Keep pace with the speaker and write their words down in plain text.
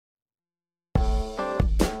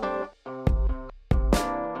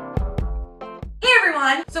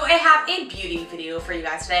everyone. So I have a beauty video for you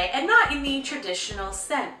guys today, and not in the traditional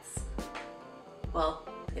sense. Well,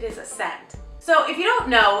 it is a scent. So if you don't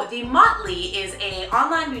know, the Motley is an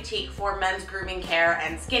online boutique for men's grooming care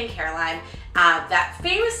and skincare line that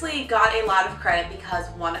famously got a lot of credit because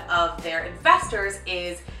one of their investors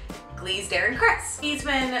is Glee's Darren Criss. He's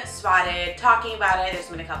been spotted talking about it. There's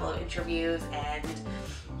been a couple of interviews and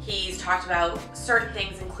he's talked about certain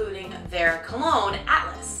things, including their cologne,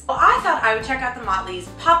 Atlas. Well, I thought I would check out the Motley's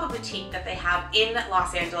pop-up boutique that they have in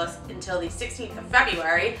Los Angeles until the 16th of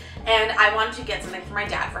February, and I wanted to get something for my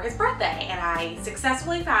dad for his birthday, and I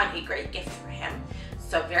successfully found a great gift for him.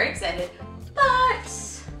 So very excited,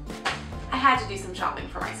 but I had to do some shopping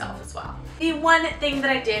for myself as well. The one thing that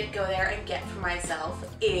I did go there and get for myself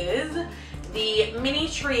is the mini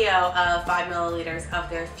trio of 5 milliliters of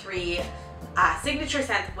their 3 signature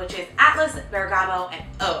scents, which is Atlas, Bergamo, and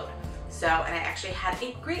Ode. So, and I actually had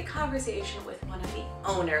a great conversation with one of the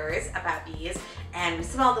owners about these, and we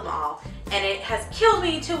smelled them all, and it has killed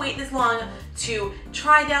me to wait this long to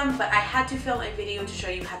try them, but I had to film a video to show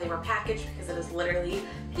you how they were packaged because it is literally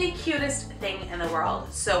the cutest thing in the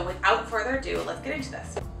world. So without further ado, let's get into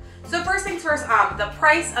this. So first things first, the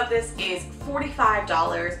price of this is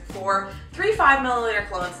 $45 for 3 5 milliliter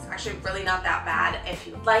colognes. It's actually really not that bad. If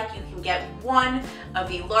you'd like, you can get one of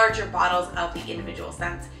the larger bottles of the individual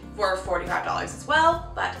scents for $45 as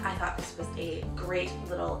well, but I thought this was a great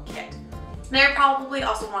little kit. Now you're probably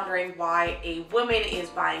also wondering why a woman is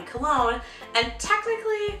buying cologne, and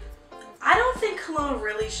technically, I don't think cologne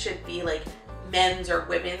really should be like men's or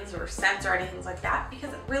women's or scents or anything like that,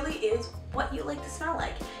 because it really is what you like to smell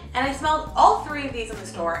like. And I smelled all 3 of these in the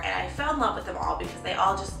store and I fell in love with them all because they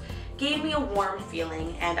all just gave me a warm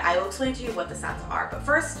feeling, and I will explain to you what the scents are. But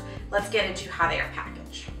first, let's get into how they are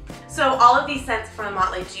packaged. So all of these scents from the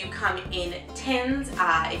Motley do come in tins.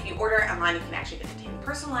 If you order it online, you can actually get the tin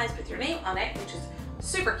personalized with your name on it, which is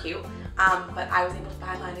super cute. But I was able to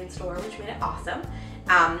buy mine in store, which made it awesome.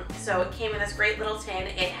 So it came in this great little tin.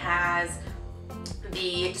 It has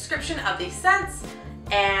the description of the scents,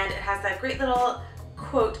 and it has that great little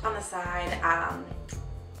quote on the side.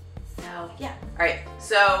 So yeah, all right,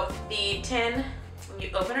 so the tin, when you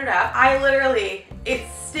open it up, it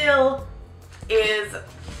still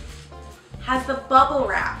has the bubble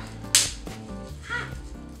wrap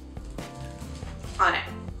on it.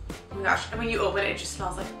 Oh my gosh, and when you open it, it just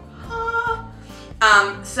smells like,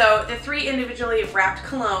 so the 3 individually wrapped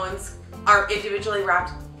colognes are individually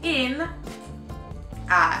wrapped in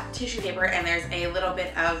tissue paper, and there's a little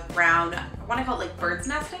bit of brown, I want to call it like bird's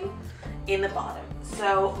nesting, in the bottom.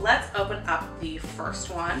 So let's open up the first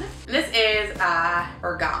one. This is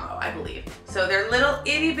Bergamo, I believe. So they're little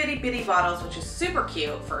itty bitty bitty bottles, which is super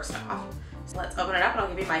cute, first off. So let's open it up and I'll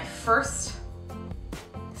give you my first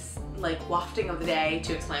like wafting of the day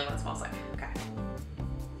to explain what it smells like. Okay.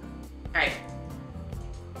 All right.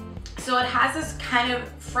 So it has this kind of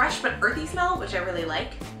fresh but earthy smell, which I really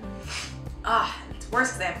like. It's worse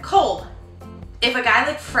because I have a cold. If a guy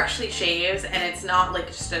like freshly shaves and it's not like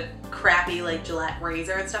just a crappy like Gillette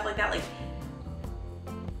razor and stuff like that, like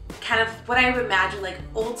kind of what I would imagine like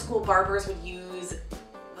old school barbers would use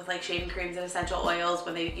with like shaving creams and essential oils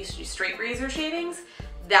when they used to do straight razor shavings,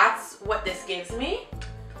 that's what this gives me.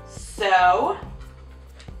 So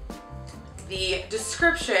the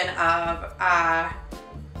description of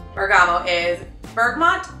Bergamo is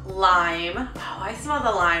bergamot, lime, oh I smell the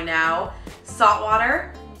lime now, salt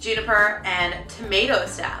water, juniper, and tomato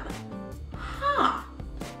stem. Huh,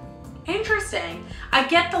 interesting. I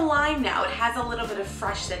get the lime now. It has a little bit of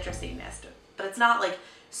fresh citrusiness, but it's not like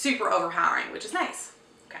super overpowering, which is nice.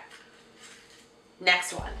 Okay,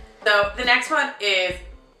 next one. So the next one is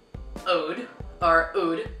Ode, or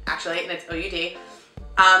Oud actually, and it's O-U-D.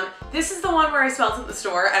 This is the one where I smelled it at the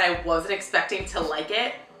store and I wasn't expecting to like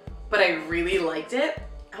it, but I really liked it.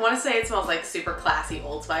 I want to say it smells like super classy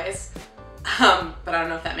Old Spice. But I don't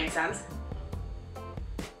know if that makes sense.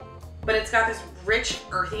 But it's got this rich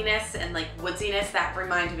earthiness and like woodsiness that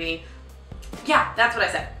reminded me, yeah, that's what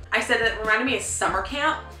I said. I said that it reminded me of summer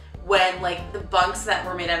camp when like the bunks that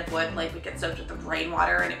were made out of wood like would get soaked with the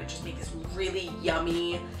rainwater and it would just make this really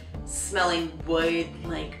yummy smelling wood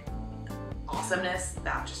like awesomeness.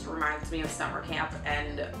 That just reminds me of summer camp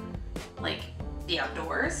and like the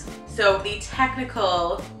outdoors. So the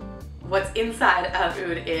technical, what's inside of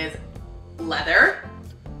Oud is leather,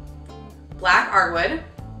 black artwood,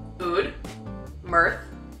 oud, mirth,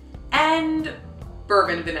 and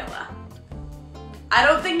bourbon vanilla. I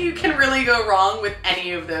don't think you can really go wrong with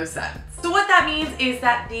any of those scents. So what that means is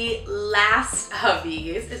that the last of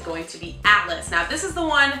these is going to be Atlas. Now this is the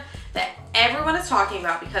one that everyone is talking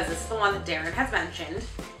about because this is the one that Darren has mentioned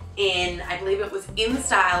in, I believe it was In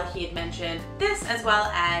Style, he had mentioned this as well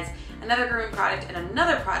as another grooming product and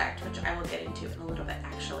another product, which I will get into in a little bit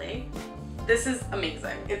actually. This is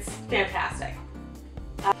amazing, it's fantastic.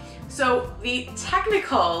 So the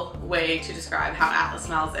technical way to describe how Atlas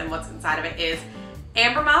smells and what's inside of it is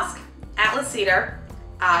amber musk, Atlas cedar,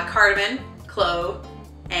 cardamom, clove,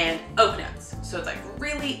 and oak notes. So it's like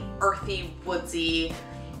really earthy, woodsy,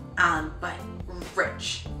 but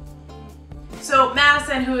rich. So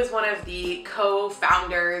Madison, who is one of the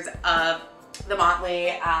co-founders of the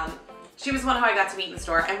Motley, she was one who I got to meet in the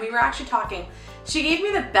store, and we were actually talking. She gave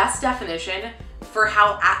me the best definition for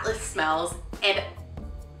how Atlas smells, and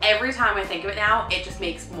every time I think of it now, it just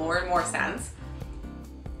makes more and more sense.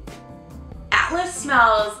 Atlas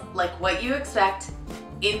smells like what you expect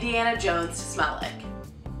Indiana Jones to smell like,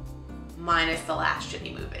 minus the last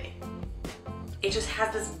shitty movie. It just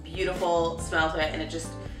has this beautiful smell to it, and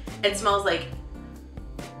it smells like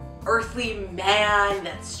earthly man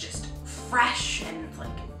that's just fresh, and it's like,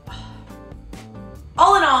 oh.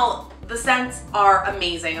 All in all, the scents are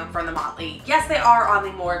amazing from the Motley. Yes, they are on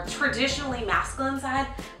the more traditionally masculine side,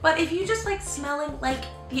 but if you just like smelling like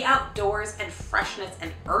the outdoors and freshness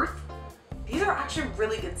and earth, these are actually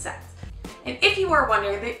really good scents. And if you are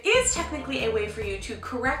wondering, there is technically a way for you to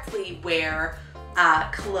correctly wear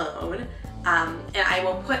cologne, and I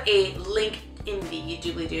will put a link in the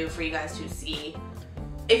doobly-doo for you guys to see.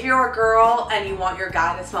 If you're a girl and you want your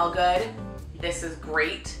guy to smell good, this is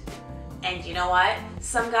great. And you know what?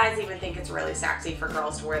 Some guys even think it's really sexy for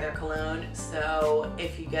girls to wear their cologne, so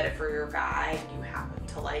if you get it for your guy and you happen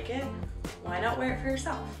to like it, why not wear it for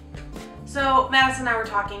yourself? So Madison and I were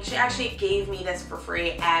talking, she actually gave me this for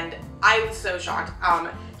free and I was so shocked.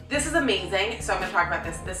 This is amazing, so I'm gonna talk about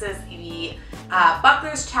this. This is the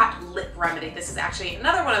BUCKLER'S Chapped Lip Remedy. This is actually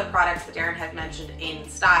another one of the products that Darren had mentioned in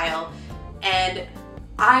Style, and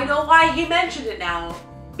I know why he mentioned it now,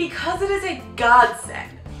 because it is a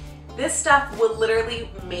godsend. This stuff will literally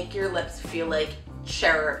make your lips feel like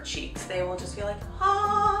cherub cheeks. They will just feel like,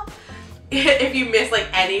 ah. If you miss like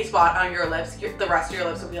any spot on your lips, the rest of your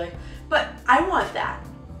lips will be like, but I want that.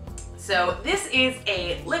 So this is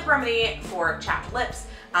a lip remedy for chapped lips.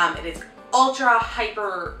 It is ultra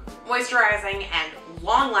hyper moisturizing and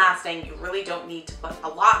long lasting. You really don't need to put a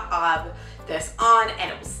lot of this on, and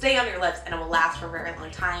it will stay on your lips and it will last for a very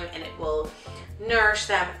long time, and it will nourish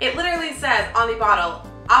them. It literally says on the bottle,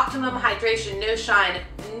 optimum hydration, no shine,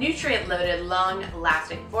 nutrient loaded, long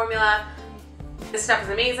lasting formula. This stuff is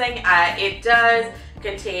amazing. It does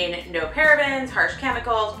contain no parabens, harsh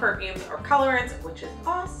chemicals, perfumes, or colorants, which is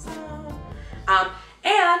awesome.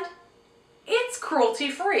 And it's cruelty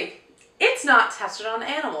free. It's not tested on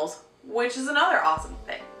animals, which is another awesome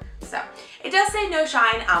thing. So it does say no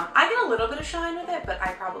shine. I get a little bit of shine with it, but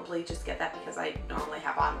I probably just get that because I normally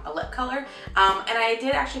have on a lip color. And I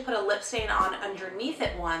did actually put a lip stain on underneath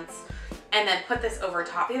it once and then put this over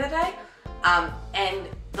top the other day. And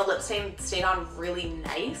the lip stain stayed on really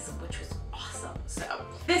nice, which was awesome. So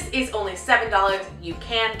this is only $7. You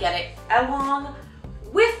can get it along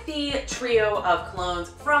with the trio of colognes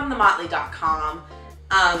from themotley.com.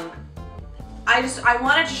 I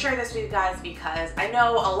wanted to share this with you guys because I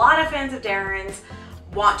know a lot of fans of Darren's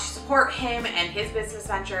want to support him and his business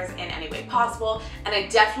ventures in any way possible, and I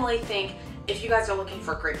definitely think if you guys are looking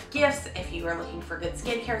for great gifts, if you are looking for good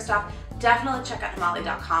skincare stuff, definitely check out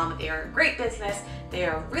themotley.com. They are a great business, they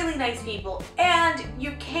are really nice people, and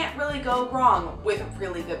you can't really go wrong with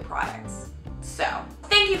really good products. So,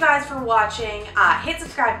 thank you guys for watching. Hit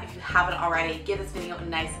subscribe if you haven't already. Give this video a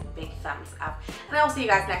nice big thumbs up. And I will see you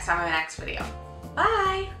guys next time in my next video.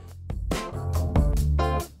 Bye!